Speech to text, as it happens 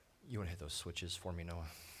You want to hit those switches for me, Noah?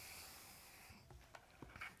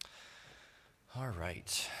 All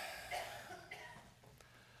right.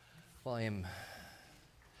 Well, I am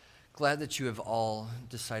glad that you have all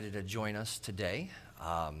decided to join us today.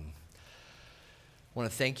 I want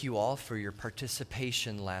to thank you all for your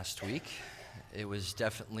participation last week. It was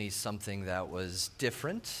definitely something that was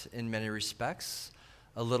different in many respects,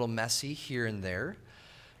 a little messy here and there,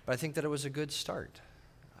 but I think that it was a good start.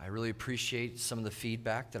 I really appreciate some of the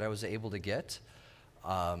feedback that I was able to get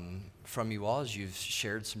from you all as you've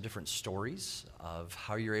shared some different stories of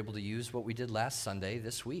how you're able to use what we did last Sunday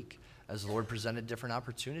this week as the Lord presented different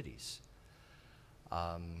opportunities.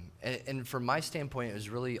 And from my standpoint, it was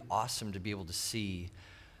really awesome to be able to see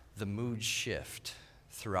the mood shift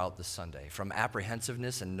throughout the Sunday, from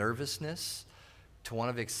apprehensiveness and nervousness to one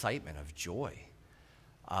of excitement, of joy.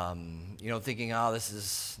 Thinking,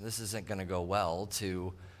 this isn't going to go well,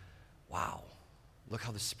 to, wow, look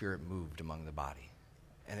how the Spirit moved among the body.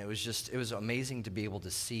 And it was amazing to be able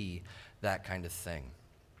to see that kind of thing.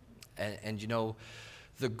 And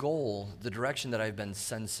the goal, the direction that I've been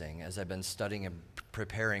sensing as I've been studying and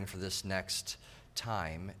preparing for this next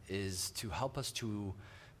time is to help us to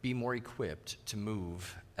be more equipped to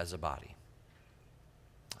move as a body.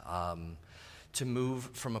 To move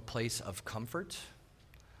from a place of comfort,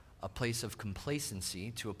 a place of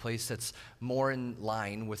complacency, to a place that's more in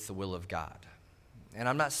line with the will of God. And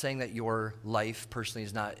I'm not saying that your life personally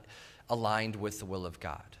is not aligned with the will of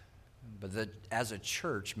God, but that as a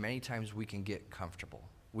church, many times we can get comfortable.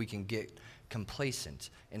 We can get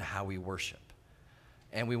complacent in how we worship.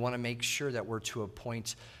 And we want to make sure that we're to a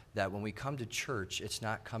point that when we come to church, it's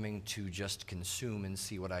not coming to just consume and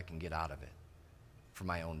see what I can get out of it for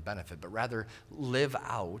my own benefit, but rather live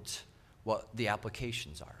out what the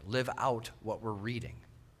applications are, live out what we're reading.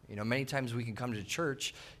 Many times we can come to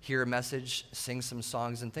church, hear a message, sing some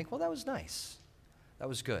songs, and think, well, that was nice. That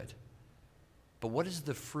was good. But what is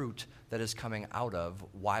the fruit that is coming out of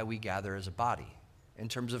why we gather as a body in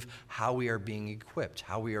terms of how we are being equipped,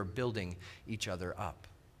 how we are building each other up?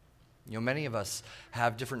 Many of us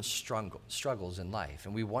have different struggles in life,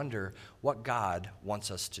 and we wonder what God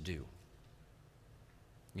wants us to do.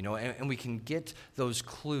 And we can get those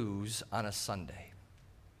clues on a Sunday.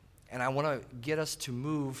 And I want to get us to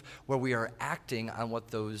move where we are acting on what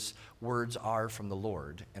those words are from the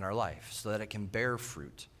Lord in our life so that it can bear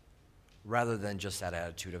fruit rather than just that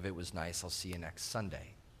attitude of, it was nice, I'll see you next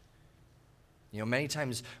Sunday. Many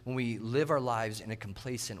times when we live our lives in a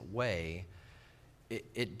complacent way,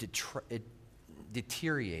 it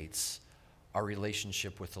deteriorates our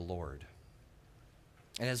relationship with the Lord.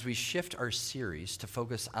 And as we shift our series to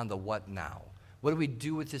focus on the what now, what do we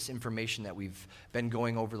do with this information that we've been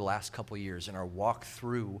going over the last couple of years in our walk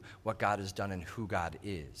through what God has done and who God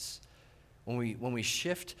is? When we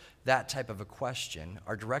shift that type of a question,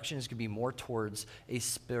 our direction is going to be more towards a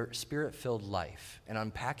spirit-filled life and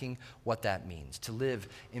unpacking what that means, to live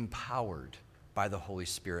empowered by the Holy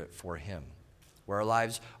Spirit for Him, where our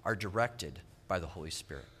lives are directed by the Holy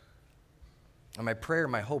Spirit. And my prayer,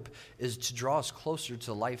 my hope, is to draw us closer to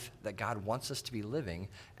the life that God wants us to be living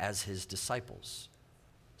as His disciples.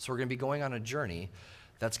 So we're going to be going on a journey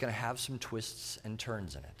that's going to have some twists and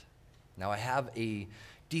turns in it. Now, I have a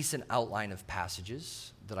decent outline of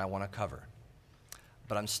passages that I want to cover,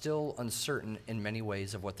 but I'm still uncertain in many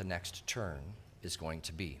ways of what the next turn is going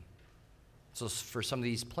to be. So for some of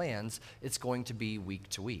these plans, it's going to be week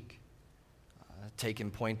to week. Taking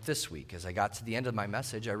point this week. As I got to the end of my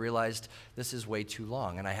message, I realized this is way too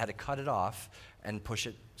long, and I had to cut it off and push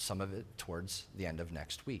some of it towards the end of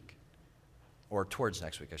next week. Or towards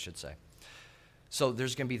next week, I should say. So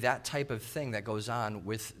there's going to be that type of thing that goes on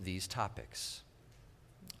with these topics.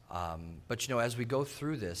 But as we go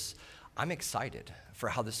through this, I'm excited for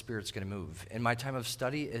how the Spirit's going to move. In my time of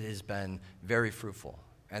study, it has been very fruitful.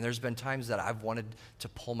 And there's been times that I've wanted to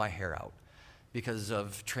pull my hair out because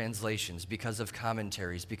of translations, because of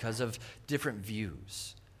commentaries, because of different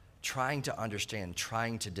views, trying to understand,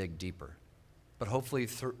 trying to dig deeper. But hopefully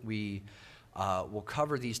we will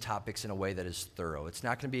cover these topics in a way that is thorough. It's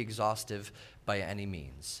not going to be exhaustive by any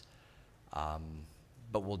means,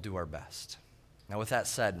 but we'll do our best. Now, with that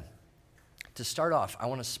said, to start off, I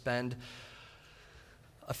want to spend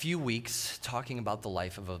a few weeks talking about the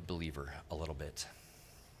life of a believer a little bit.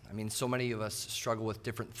 So many of us struggle with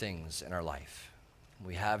different things in our life.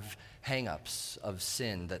 We have hang-ups of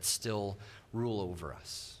sin that still rule over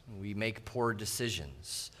us. We make poor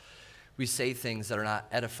decisions. We say things that are not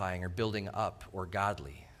edifying or building up or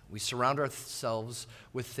godly. We surround ourselves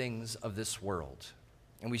with things of this world,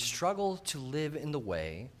 and we struggle to live in the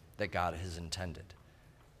way that God has intended.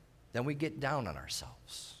 Then we get down on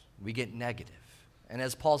ourselves. We get negative. And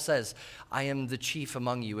as Paul says, I am the chief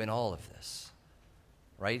among you in all of this,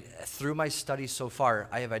 right? Through my studies so far,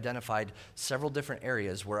 I have identified several different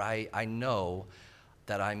areas where I know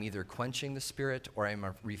that I'm either quenching the Spirit or I'm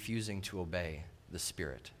refusing to obey the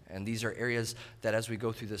Spirit. And these are areas that as we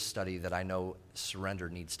go through this study that I know surrender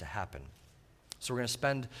needs to happen. So we're going to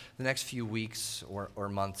spend the next few weeks or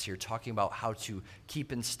months here talking about how to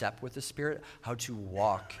keep in step with the Spirit, how to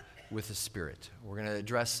walk with the Spirit. We're going to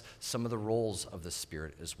address some of the roles of the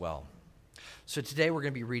Spirit as well. So today we're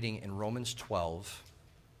going to be reading in Romans 12,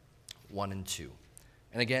 1 and 2.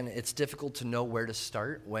 And again, it's difficult to know where to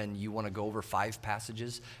start when you want to go over 5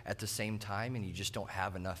 passages at the same time and you just don't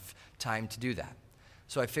have enough time to do that.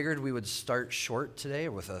 So I figured we would start short today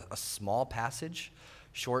with a small passage,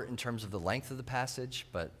 short in terms of the length of the passage,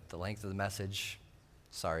 but the length of the message,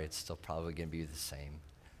 sorry, it's still probably going to be the same.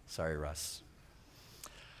 Sorry, Russ.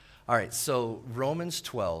 All right, so Romans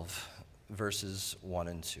 12, verses 1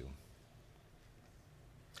 and 2.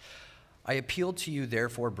 I appeal to you,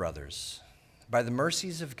 therefore, brothers, by the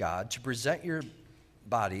mercies of God, to present your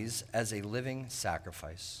bodies as a living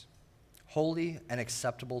sacrifice, holy and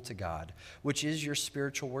acceptable to God, which is your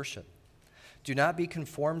spiritual worship. Do not be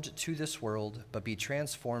conformed to this world, but be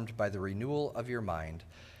transformed by the renewal of your mind,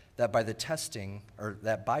 that by testing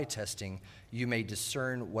you may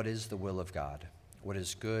discern what is the will of God, what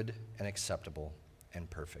is good and acceptable and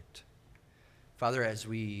perfect. Father, as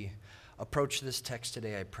we approach this text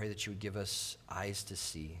today, I pray that you would give us eyes to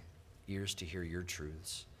see, ears to hear your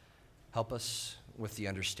truths. Help us with the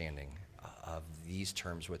understanding of these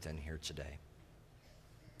terms within here today.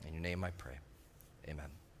 In your name I pray. Amen.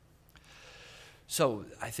 So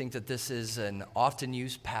I think that this is an often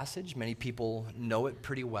used passage. Many people know it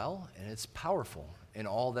pretty well, and it's powerful in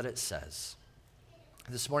all that it says.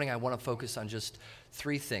 This morning I want to focus on just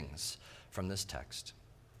 3 things from this text.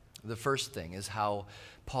 The first thing is how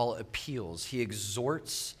Paul appeals. He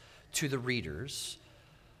exhorts to the readers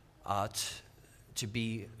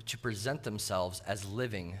to present themselves as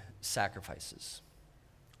living sacrifices,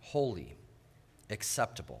 holy,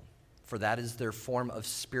 acceptable, for that is their form of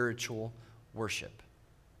spiritual worship.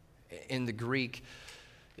 In the Greek,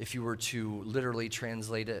 if you were to literally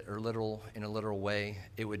translate it in a literal way,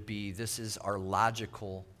 it would be, this is our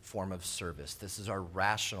logical form of service. This is our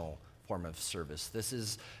rational form of service. This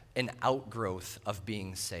is an outgrowth of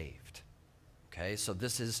being saved. Okay, so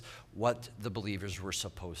this is what the believers were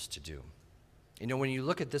supposed to do. You know, when you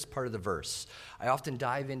look at this part of the verse, I often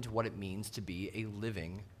dive into what it means to be a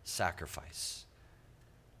living sacrifice.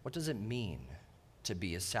 What does it mean to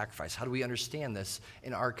be a sacrifice? How do we understand this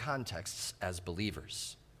in our contexts as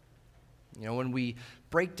believers? You know, when we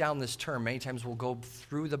break down this term, many times we'll go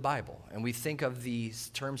through the Bible and we think of the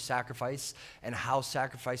term sacrifice and how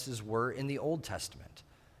sacrifices were in the Old Testament,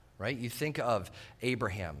 right? You think of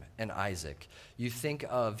Abraham and Isaac. You think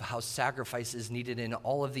of how sacrifice is needed in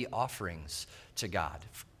all of the offerings to God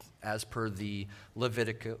as per the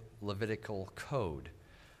Levitical code.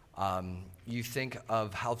 You think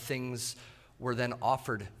of how things were then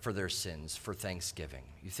offered for their sins for Thanksgiving.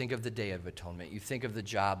 You think of the Day of Atonement. You think of the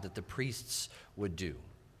job that the priests would do.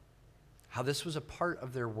 How this was a part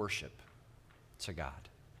of their worship to God,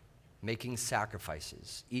 making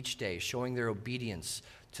sacrifices each day, showing their obedience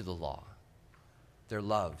to the law, their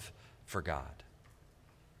love for God,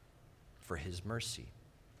 for his mercy.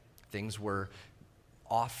 Things were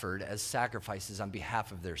offered as sacrifices on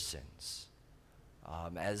behalf of their sins.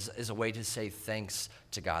 As a way to say thanks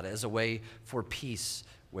to God, as a way for peace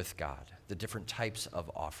with God, the different types of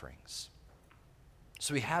offerings.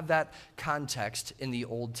 So we have that context in the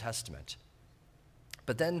Old Testament.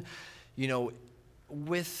 But then, you know,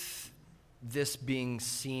 with this being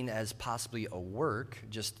seen as possibly a work,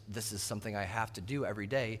 just this is something I have to do every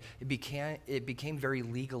day, it became very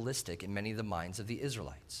legalistic in many of the minds of the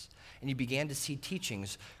Israelites. And you began to see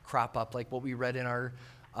teachings crop up like what we read in our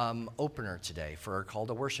opener today for our call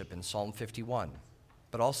to worship in Psalm 51.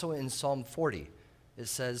 But also in Psalm 40, it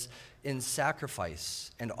says, "In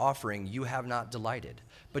sacrifice and offering you have not delighted,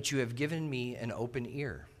 but you have given me an open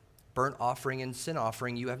ear. Burnt offering and sin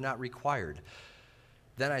offering you have not required.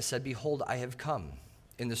 Then I said, behold, I have come.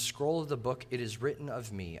 In the scroll of the book it is written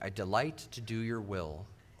of me, I delight to do your will,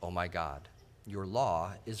 O my God. Your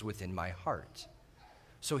law is within my heart."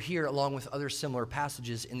 So here, along with other similar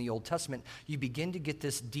passages in the Old Testament, you begin to get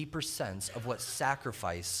this deeper sense of what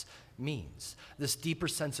sacrifice means, this deeper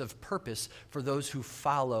sense of purpose for those who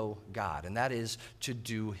follow God, and that is to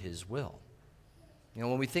do his will. You know,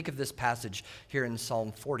 when we think of this passage here in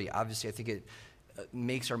Psalm 40, obviously I think it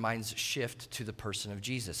makes our minds shift to the person of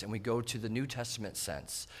Jesus. And we go to the New Testament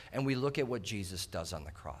sense, and we look at what Jesus does on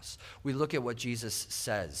the cross. We look at what Jesus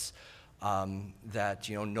says, that,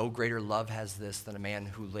 no greater love has this than a man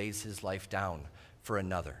who lays his life down for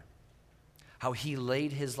another. How he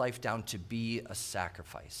laid his life down to be a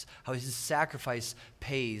sacrifice. How his sacrifice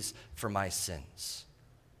pays for my sins.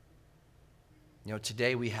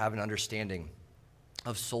 Today we have an understanding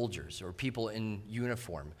of soldiers or people in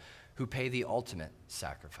uniform who pay the ultimate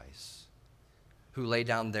sacrifice, who lay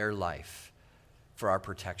down their life for our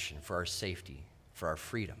protection, for our safety, for our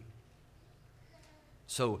freedom.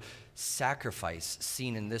 So sacrifice,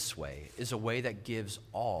 seen in this way, is a way that gives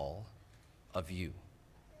all of you.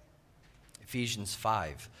 Ephesians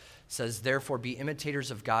 5 says, "Therefore be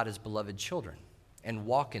imitators of God as beloved children, and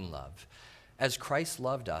walk in love, as Christ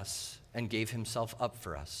loved us and gave himself up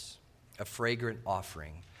for us, a fragrant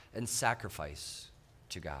offering and sacrifice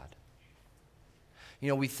to God."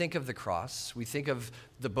 We think of the cross. We think of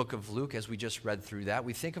the book of Luke as we just read through that.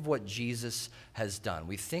 We think of what Jesus has done.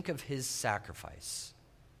 We think of his sacrifice.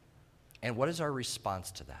 And what is our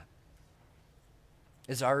response to that?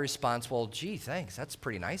 Is our response, well, gee, thanks, that's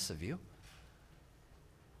pretty nice of you?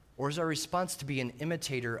 Or is our response to be an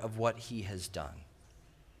imitator of what he has done?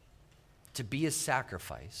 To be a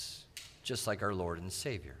sacrifice, just like our Lord and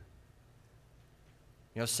Savior.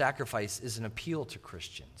 Sacrifice is an appeal to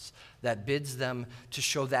Christians that bids them to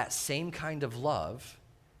show that same kind of love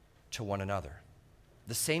to one another.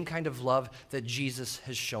 The same kind of love that Jesus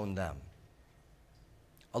has shown them.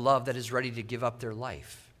 A love that is ready to give up their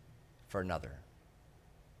life for another.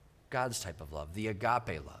 God's type of love, the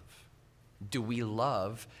agape love. Do we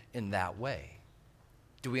love in that way?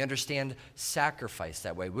 Do we understand sacrifice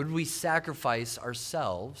that way? Would we sacrifice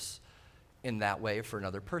ourselves in that way for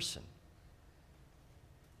another person?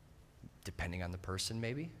 Depending on the person,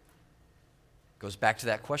 maybe. Goes back to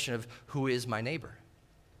that question of who is my neighbor?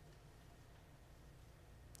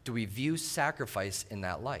 Do we view sacrifice in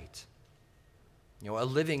that light? A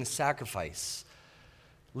living sacrifice.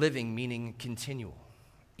 Living meaning continual,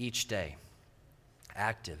 each day,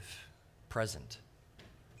 active, present.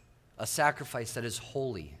 A sacrifice that is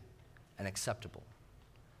holy and acceptable.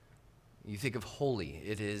 You think of holy,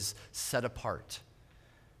 it is set apart.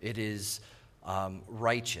 It is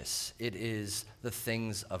righteous. It is the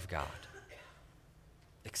things of God.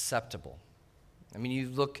 Acceptable. You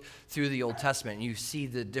look through the Old Testament and you see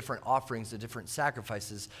the different offerings, the different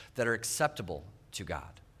sacrifices that are acceptable to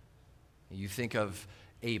God. You think of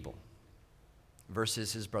Abel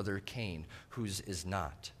versus his brother Cain, whose is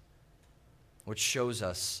not, which shows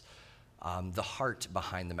us the heart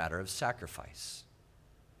behind the matter of sacrifice.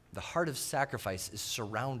 The heart of sacrifice is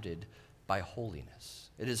surrounded by holiness.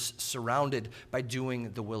 It is surrounded by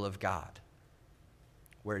doing the will of God,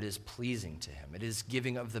 where it is pleasing to him. It is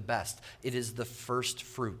giving of the best. It is the first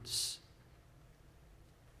fruits.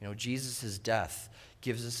 Jesus' death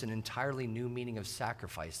gives us an entirely new meaning of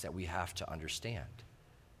sacrifice that we have to understand.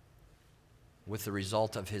 With the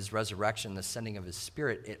result of his resurrection, the sending of his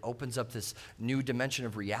Spirit, it opens up this new dimension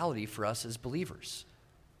of reality for us as believers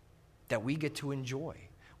that we get to enjoy.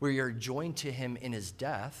 We are joined to him in his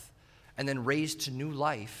death and then raised to new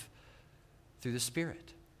life through the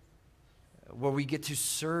Spirit, where we get to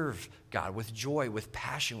serve God with joy, with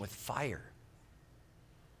passion, with fire,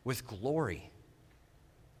 with glory,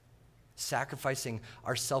 sacrificing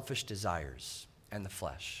our selfish desires and the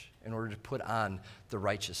flesh in order to put on the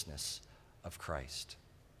righteousness of Christ.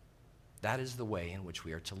 That is the way in which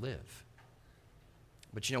we are to live.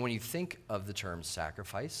 But when you think of the term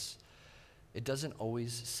sacrifice, it doesn't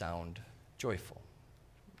always sound joyful.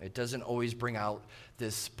 It doesn't always bring out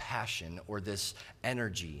this passion or this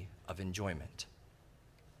energy of enjoyment.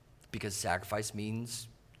 Because sacrifice means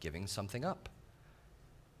giving something up,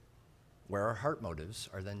 where our heart motives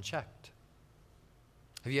are then checked.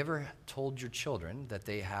 Have you ever told your children that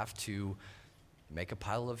they have to make a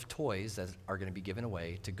pile of toys that are going to be given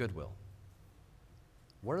away to Goodwill?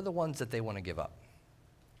 What are the ones that they want to give up?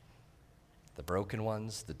 The broken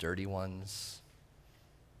ones, the dirty ones?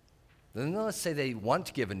 Then let's say they want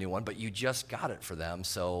to give a new one, but you just got it for them,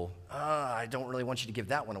 so I don't really want you to give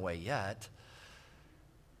that one away yet.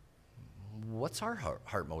 What's our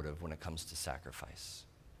heart motive when it comes to sacrifice?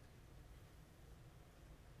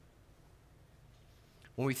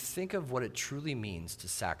 When we think of what it truly means to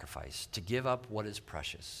sacrifice, to give up what is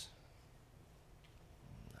precious,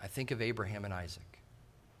 I think of Abraham and Isaac.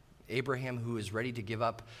 Abraham, who is ready to give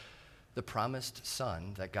up the promised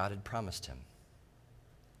son that God had promised him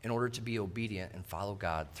in order to be obedient and follow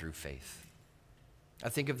God through faith. I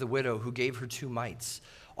think of the widow who gave her 2 mites,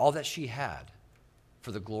 all that she had,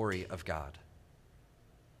 for the glory of God.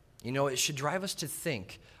 You know, it should drive us to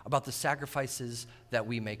think about the sacrifices that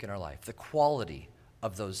we make in our life, the quality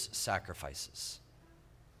of those sacrifices.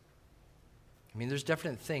 I mean, there's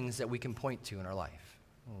different things that we can point to in our life.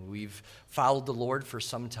 We've followed the Lord for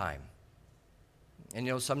some time. And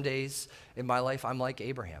you know, some days in my life, I'm like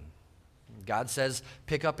Abraham. God says,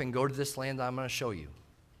 pick up and go to this land I'm going to show you.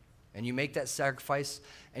 And you make that sacrifice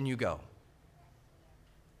and you go.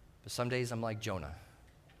 But some days I'm like Jonah,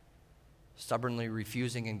 stubbornly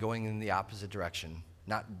refusing and going in the opposite direction,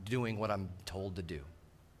 not doing what I'm told to do.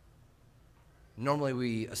 Normally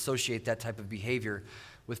we associate that type of behavior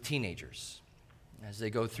with teenagers as they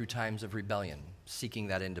go through times of rebellion, seeking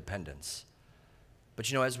that independence. But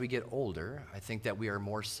you know, as we get older, I think that we are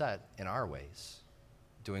more set in our ways,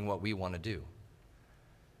 doing what we want to do.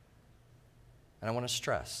 And I want to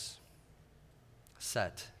stress,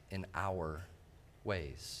 set in our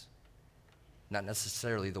ways, not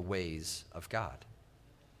necessarily the ways of God.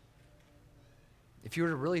 If you were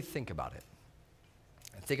to really think about it,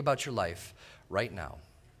 and think about your life right now,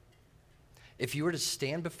 if you were to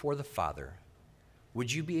stand before the Father,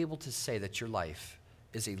 would you be able to say that your life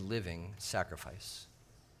is a living sacrifice,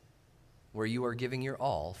 where you are giving your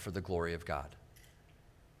all for the glory of God?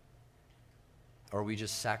 Or are we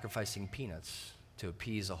just sacrificing peanuts to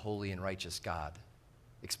appease a holy and righteous God,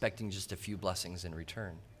 expecting just a few blessings in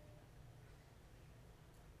return?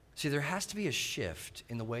 See, there has to be a shift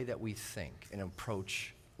in the way that we think and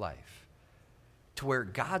approach life, to where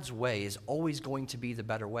God's way is always going to be the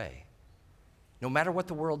better way. No matter what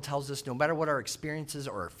the world tells us, no matter what our experiences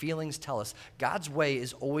or our feelings tell us, God's way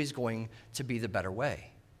is always going to be the better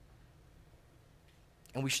way.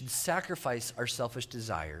 And we should sacrifice our selfish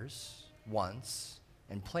desires, wants,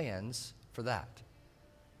 and plans for that.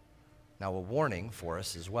 Now, a warning for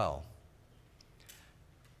us as well.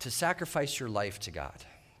 To sacrifice your life to God,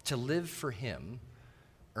 to live for Him,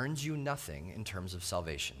 earns you nothing in terms of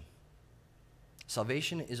salvation.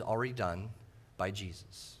 Salvation is already done by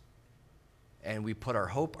Jesus. And we put our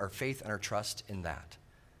hope, our faith, and our trust in that.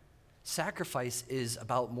 Sacrifice is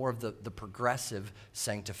about more of the progressive,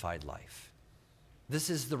 sanctified life.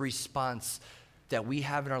 This is the response that we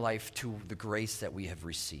have in our life to the grace that we have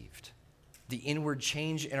received. The inward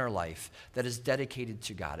change in our life that is dedicated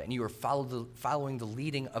to God. And you are following the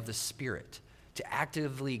leading of the Spirit to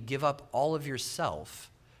actively give up all of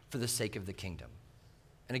yourself for the sake of the kingdom.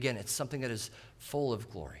 And again, it's something that is full of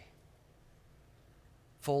glory,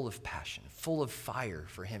 full of passion, full of fire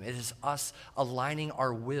for Him. It is us aligning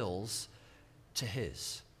our wills to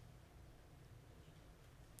His,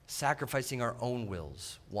 sacrificing our own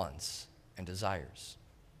wills, wants, and desires.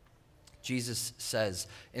 Jesus says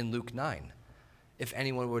in Luke 9, if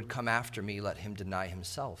anyone would come after me, let him deny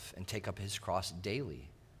himself and take up his cross daily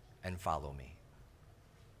and follow me.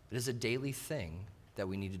 It is a daily thing that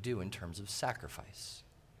we need to do in terms of sacrifice.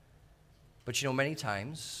 But you know, many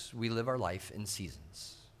times we live our life in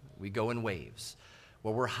seasons. We go in waves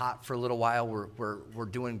where we're hot for a little while, we're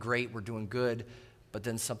doing great, we're doing good, but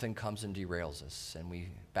then something comes and derails us and we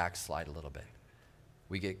backslide a little bit.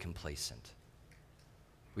 We get complacent.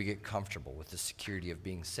 We get comfortable with the security of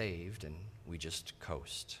being saved and we just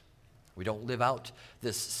coast. We don't live out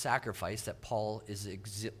this sacrifice that Paul is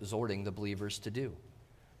exhorting the believers to do,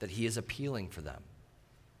 that he is appealing for them.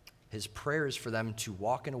 His prayer is for them to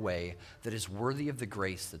walk in a way that is worthy of the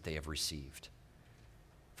grace that they have received.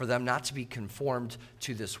 For them not to be conformed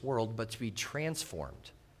to this world, but to be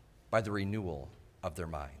transformed by the renewal of their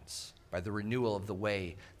minds, by the renewal of the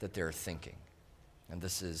way that they're thinking. And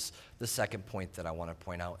this is the second point that I want to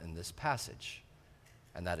point out in this passage,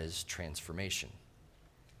 and that is transformation.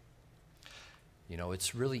 You know,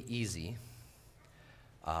 it's really easy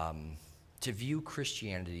to view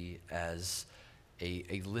Christianity as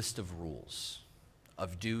a list of rules,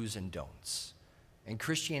 of do's and don'ts. And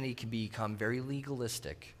Christianity can become very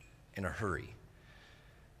legalistic in a hurry.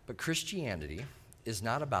 But Christianity is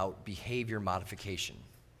not about behavior modification.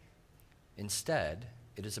 Instead,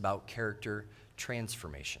 it is about character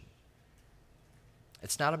transformation.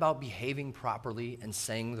 It's not about behaving properly and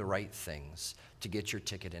saying the right things to get your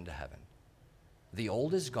ticket into heaven. The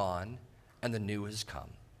old is gone and the new has come.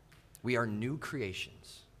 We are new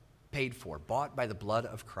creations, paid for, bought by the blood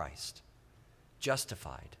of Christ,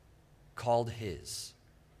 justified, called His.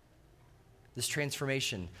 This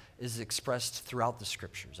transformation is expressed throughout the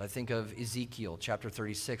scriptures. I think of Ezekiel chapter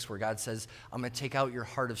 36, where God says, I'm going to take out your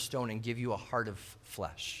heart of stone and give you a heart of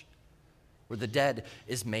flesh, where the dead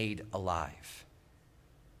is made alive.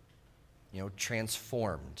 You know,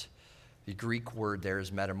 transformed. The Greek word there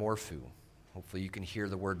is metamorpho. Hopefully you can hear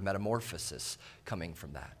the word metamorphosis coming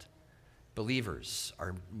from that. Believers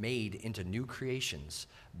are made into new creations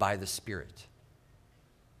by the Spirit.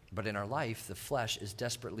 But in our life, the flesh is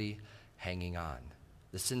desperately hanging on.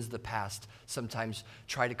 The sins of the past sometimes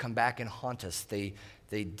try to come back and haunt us. They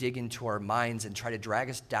dig into our minds and try to drag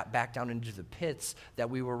us back down into the pits that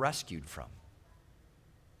we were rescued from.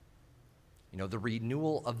 The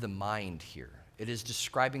renewal of the mind here, it is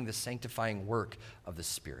describing the sanctifying work of the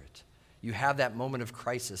Spirit. You have that moment of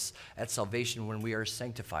crisis at salvation when we are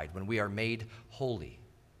sanctified, when we are made holy.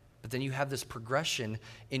 But then you have this progression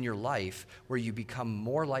in your life where you become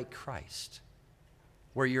more like Christ,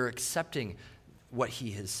 where you're accepting what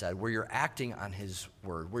he has said, where you're acting on his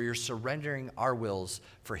word, where you're surrendering our wills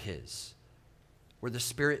for his, where the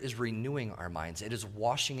Spirit is renewing our minds. It is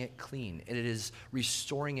washing it clean, and it is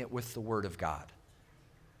restoring it with the word of God.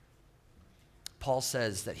 Paul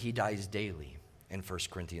says that he dies daily in 1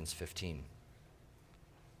 Corinthians 15.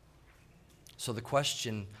 So the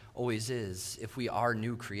question always is, if we are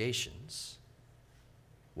new creations,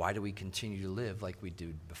 why do we continue to live like we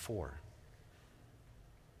did before?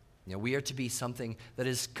 We are to be something that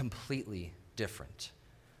is completely different.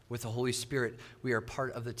 With the Holy Spirit, we are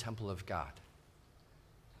part of the temple of God.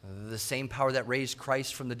 The same power that raised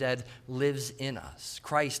Christ from the dead lives in us.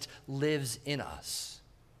 Christ lives in us.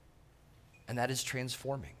 And that is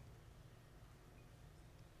transforming.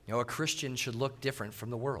 A Christian should look different from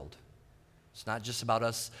the world. It's not just about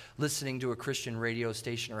us listening to a Christian radio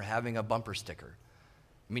station or having a bumper sticker.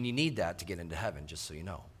 You need that to get into heaven, just so you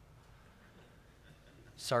know.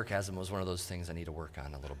 Sarcasm was one of those things I need to work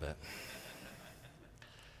on a little bit.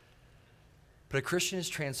 But a Christian is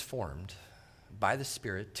transformed by the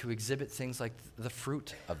Spirit to exhibit things like the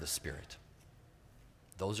fruit of the Spirit.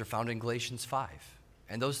 Those are found in Galatians 5.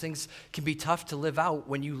 And those things can be tough to live out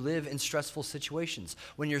when you live in stressful situations,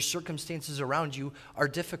 when your circumstances around you are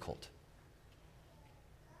difficult.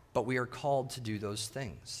 But we are called to do those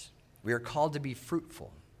things. We are called to be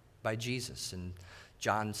fruitful by Jesus in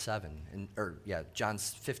John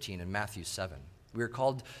 15 and Matthew 7. We are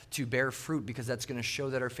called to bear fruit because that's going to show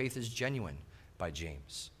that our faith is genuine by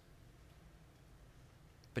James.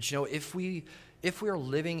 But if we are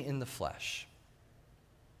living in the flesh,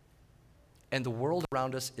 and the world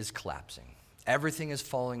around us is collapsing, everything is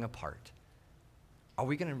falling apart, are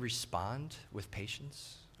we going to respond with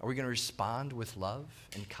patience? Are we going to respond with love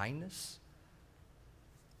and kindness?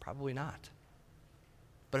 Probably not.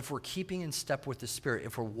 But if we're keeping in step with the Spirit,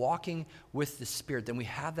 if we're walking with the Spirit, then we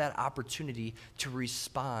have that opportunity to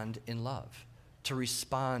respond in love, to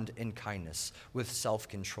respond in kindness, with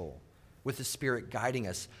self-control, with the Spirit guiding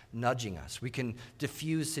us, nudging us. We can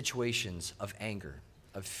diffuse situations of anger,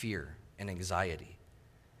 of fear, and anxiety.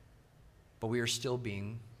 But we are still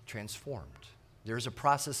being transformed. There's a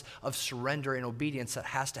process of surrender and obedience that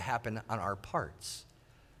has to happen on our parts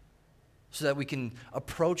so that we can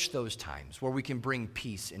approach those times where we can bring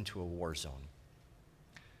peace into a war zone.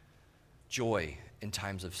 Joy in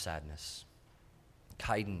times of sadness,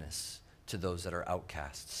 kindness to those that are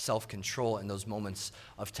outcasts, self-control in those moments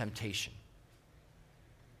of temptation.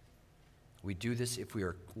 We do this if we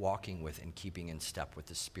are walking with and keeping in step with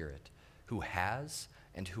the Spirit, who has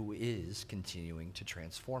and who is continuing to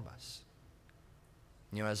transform us.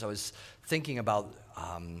 As I was thinking about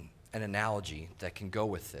an analogy that can go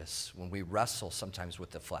with this, when we wrestle sometimes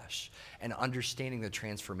with the flesh and understanding the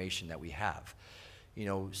transformation that we have,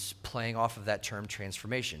 playing off of that term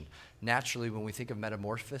transformation. Naturally, when we think of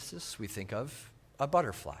metamorphosis, we think of a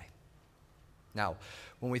butterfly. Now,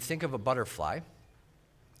 when we think of a butterfly,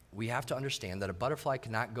 we have to understand that a butterfly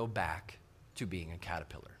cannot go back to being a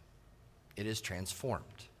caterpillar. It is transformed.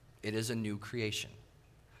 It is a new creation.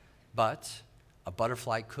 But a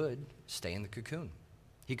butterfly could stay in the cocoon.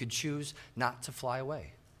 He could choose not to fly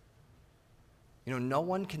away. No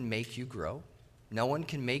one can make you grow. No one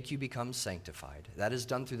can make you become sanctified. That is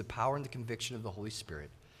done through the power and the conviction of the Holy Spirit.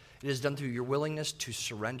 It is done through your willingness to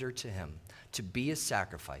surrender to him, to be a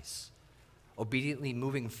sacrifice, obediently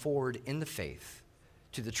moving forward in the faith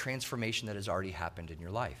to the transformation that has already happened in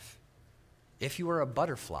your life. If you are a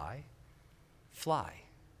butterfly, fly.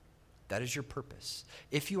 That is your purpose.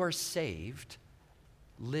 If you are saved,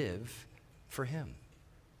 live for him.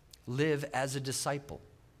 Live as a disciple.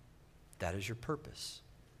 That is your purpose.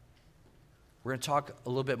 We're going to talk a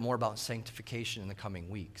little bit more about sanctification in the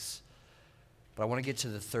coming weeks. But I want to get to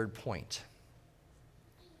the third point.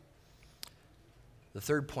 The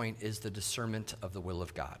third point is the discernment of the will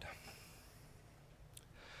of God.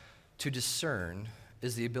 To discern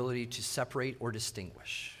is the ability to separate or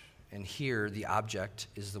distinguish. And here, the object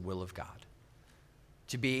is the will of God.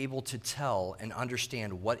 To be able to tell and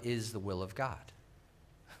understand what is the will of God.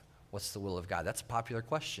 What's the will of God? That's a popular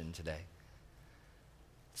question today.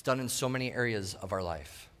 It's done in so many areas of our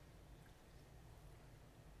life.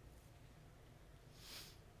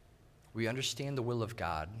 We understand the will of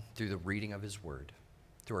God through the reading of his word,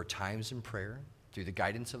 through our times in prayer, through the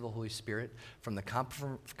guidance of the Holy Spirit, from the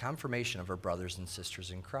confirmation of our brothers and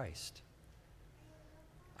sisters in Christ.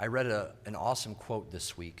 I read an awesome quote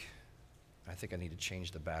this week. I think I need to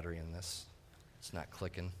change the battery in this. It's not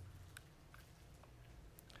clicking.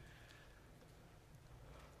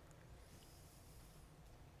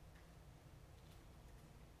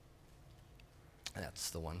 That's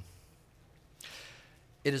the one.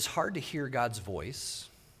 It is hard to hear God's voice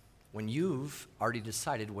when you've already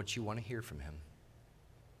decided what you want to hear from him.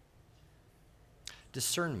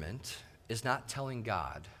 Discernment is not telling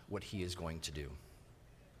God what he is going to do.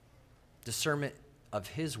 Discernment of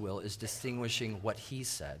his will is distinguishing what he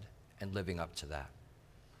said and living up to that.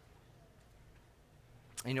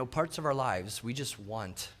 You know, parts of our lives, we just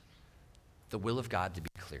want the will of God to be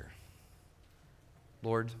clear.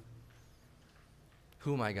 Lord,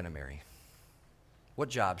 who am I going to marry? What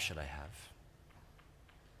job should I have?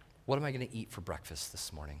 What am I going to eat for breakfast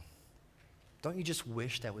this morning? Don't you just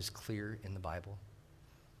wish that was clear in the Bible?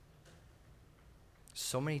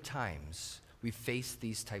 So many times we face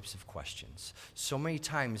these types of questions. So many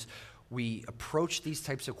times we approach these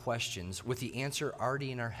types of questions with the answer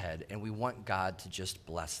already in our head, and we want God to just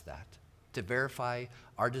bless that, to verify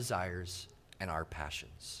our desires and our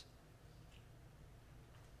passions.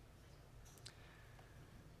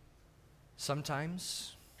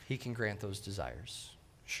 Sometimes he can grant those desires,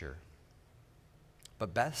 sure.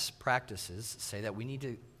 But best practices say that we need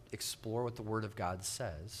to explore what the Word of God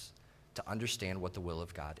says to understand what the will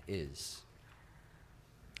of God is.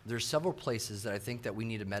 There's several places that I think that we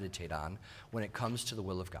need to meditate on when it comes to the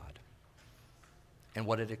will of God and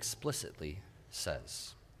what it explicitly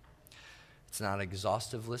says. It's not an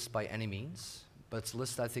exhaustive list by any means, but it's a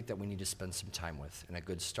list I think that we need to spend some time with and a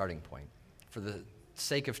good starting point. For the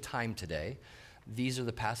sake of time today, these are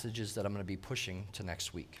the passages that I'm going to be pushing to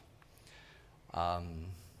next week. 1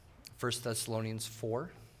 Thessalonians 4,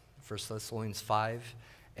 1 Thessalonians 5,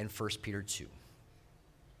 and 1 Peter 2.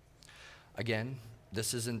 Again,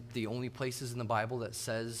 this isn't the only places in the Bible that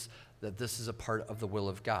says that this is a part of the will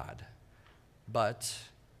of God. But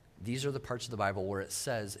these are the parts of the Bible where it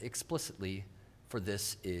says explicitly, for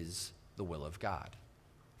this is the will of God.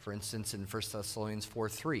 For instance, in 1 Thessalonians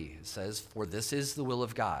 4:3, it says, for this is the will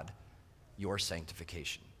of God, your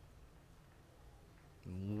sanctification.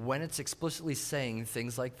 When it's explicitly saying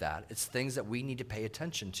things like that, it's things that we need to pay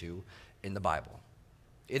attention to in the Bible.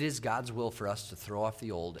 It is God's will for us to throw off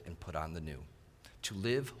the old and put on the new, to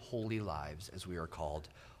live holy lives as we are called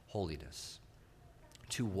holiness,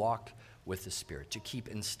 to walk with the Spirit, to keep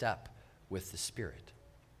in step with the Spirit.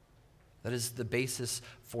 That is the basis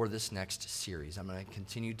for this next series. I'm going to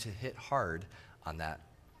continue to hit hard on that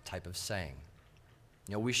type of saying.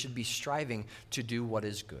 You know, we should be striving to do what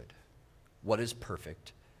is good, what is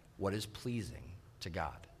perfect, what is pleasing to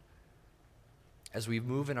God. As we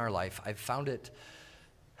move in our life, I've found it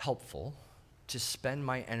helpful to spend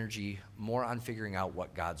my energy more on figuring out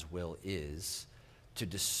what God's will is, to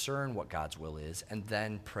discern what God's will is, and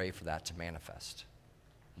then pray for that to manifest,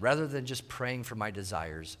 rather than just praying for my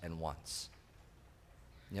desires and wants.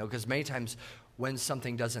 You know, because many times when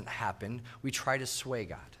something doesn't happen, we try to sway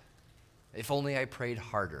God. If only I prayed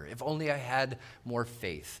harder. If only I had more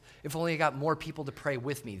faith. If only I got more people to pray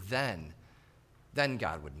with me, then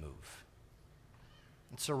God would move.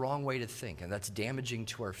 It's a wrong way to think, and that's damaging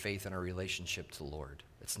to our faith and our relationship to the Lord.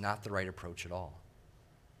 It's not the right approach at all.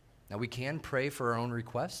 Now, we can pray for our own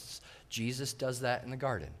requests. Jesus does that in the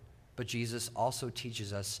garden. But Jesus also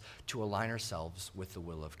teaches us to align ourselves with the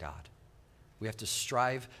will of God. We have to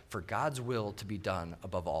strive for God's will to be done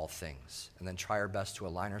above all things, and then try our best to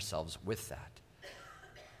align ourselves with that.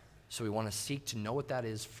 So we want to seek to know what that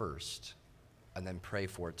is first, and then pray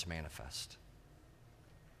for it to manifest.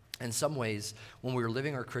 In some ways, when we're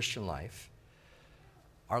living our Christian life,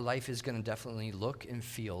 our life is going to definitely look and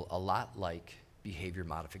feel a lot like behavior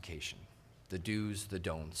modification. The do's, the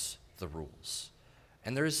don'ts, the rules.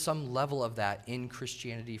 And there is some level of that in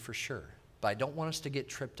Christianity for sure. But I don't want us to get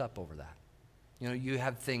tripped up over that. You know, you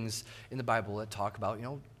have things in the Bible that talk about, you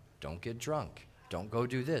know, don't get drunk. Don't go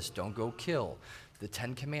do this. Don't go kill. The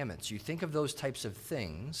 10 Commandments. You think of those types of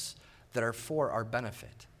things that are for our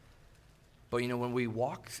benefit. But, you know, when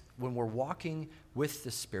we're walking with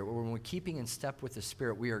the Spirit, when we're keeping in step with the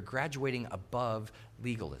Spirit, we are graduating above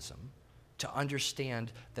legalism to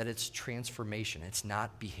understand that it's transformation. It's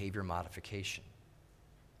not behavior modification.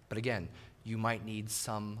 But again, you might need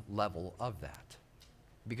some level of that.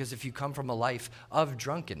 Because if you come from a life of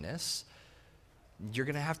drunkenness, you're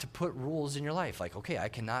going to have to put rules in your life. Like, okay, I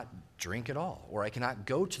cannot drink at all, or I cannot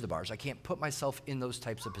go to the bars. I can't put myself in those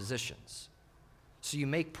types of positions. So you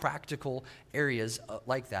make practical areas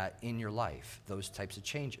like that in your life, those types of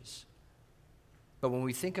changes. But when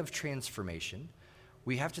we think of transformation,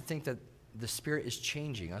 we have to think that the Spirit is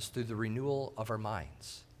changing us through the renewal of our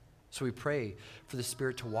minds. So we pray for the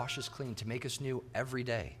Spirit to wash us clean, to make us new every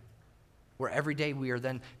day, where every day we are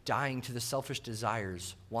then dying to the selfish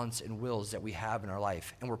desires, wants, and wills that we have in our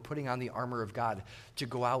life, and we're putting on the armor of God to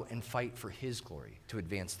go out and fight for His glory, to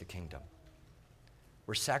advance the kingdom.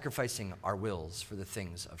 We're sacrificing our wills for the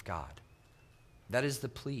things of God. That is the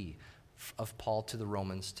plea of Paul to the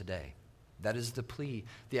Romans today. That is the plea,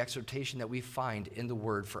 the exhortation that we find in the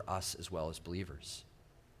Word for us as well as believers.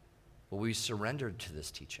 Will we surrender to this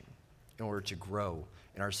teaching in order to grow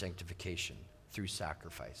in our sanctification through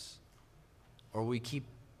sacrifice? Or will we keep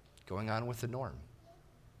going on with the norm?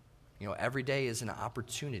 Every day is an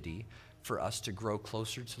opportunity for us to grow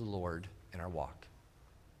closer to the Lord in our walk.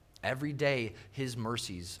 Every day, His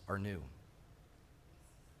mercies are new.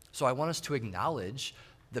 So I want us to acknowledge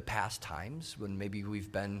the past times when maybe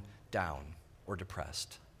we've been down or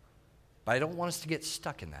depressed. But I don't want us to get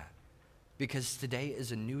stuck in that, because today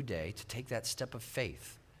is a new day to take that step of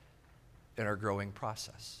faith in our growing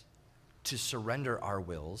process, to surrender our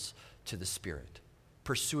wills to the Spirit,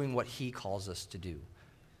 pursuing what He calls us to do,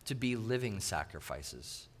 to be living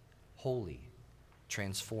sacrifices, holy,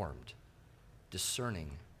 transformed,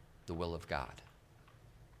 discerning the will of God.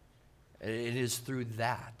 It is through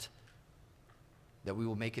that we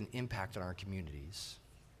will make an impact on our communities,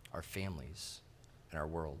 our families, and our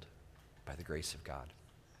world by the grace of God.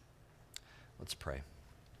 Let's pray.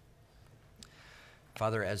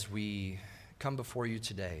 Father, as we come before you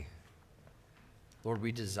today, Lord,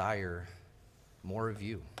 we desire more of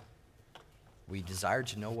you. We desire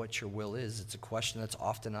to know what your will is. It's a question that's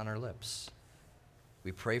often on our lips.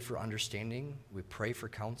 We pray for understanding. We pray for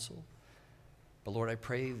counsel. But Lord, I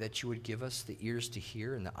pray that you would give us the ears to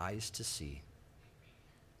hear and the eyes to see,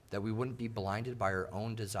 that we wouldn't be blinded by our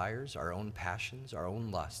own desires, our own passions, our own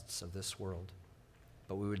lusts of this world,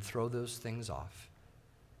 but we would throw those things off,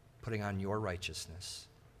 putting on your righteousness,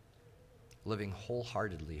 living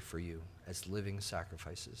wholeheartedly for you as living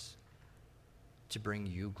sacrifices to bring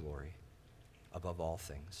you glory above all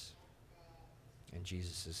things. In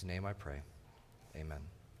Jesus' name I pray. Amen.